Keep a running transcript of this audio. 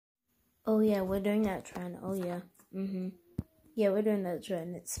Oh yeah, we're doing that trend. Oh yeah. Yeah, we're doing that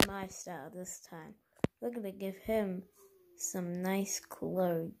trend. It's my style this time. We're gonna give him some nice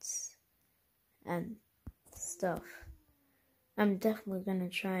clothes and stuff. I'm definitely gonna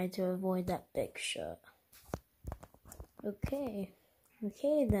try to avoid that big shirt. Okay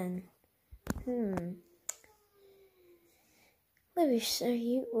then. Let me show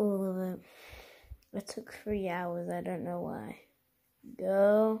you all of it. It took 3 hours, I don't know why.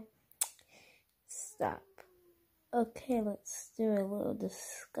 Go. Stop. Okay, let's do a little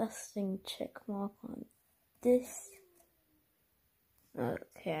disgusting check mark on this.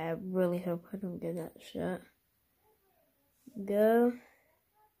 Okay, I really hope I don't get that shot. Go.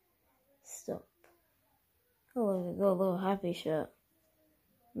 Stop. Oh, look, go a little happy shot.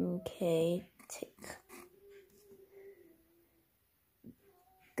 Okay, tick.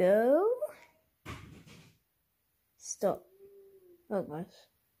 Go. Stop. Oh gosh.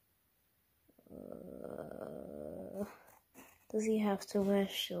 Does he have to wear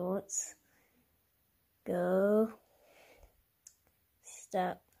shorts? Go.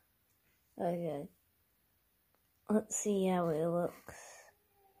 Stop. Okay. Let's see how it looks.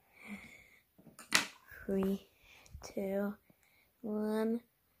 3, 2, 1.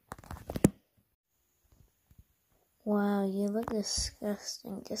 Wow, you look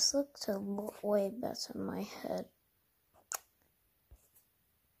disgusting. This looks a lot way better in my head.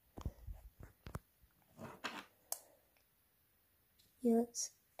 Yeah,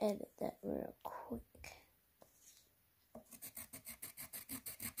 let's edit that real quick.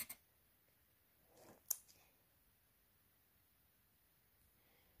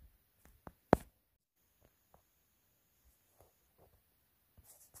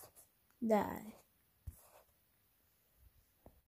 Die.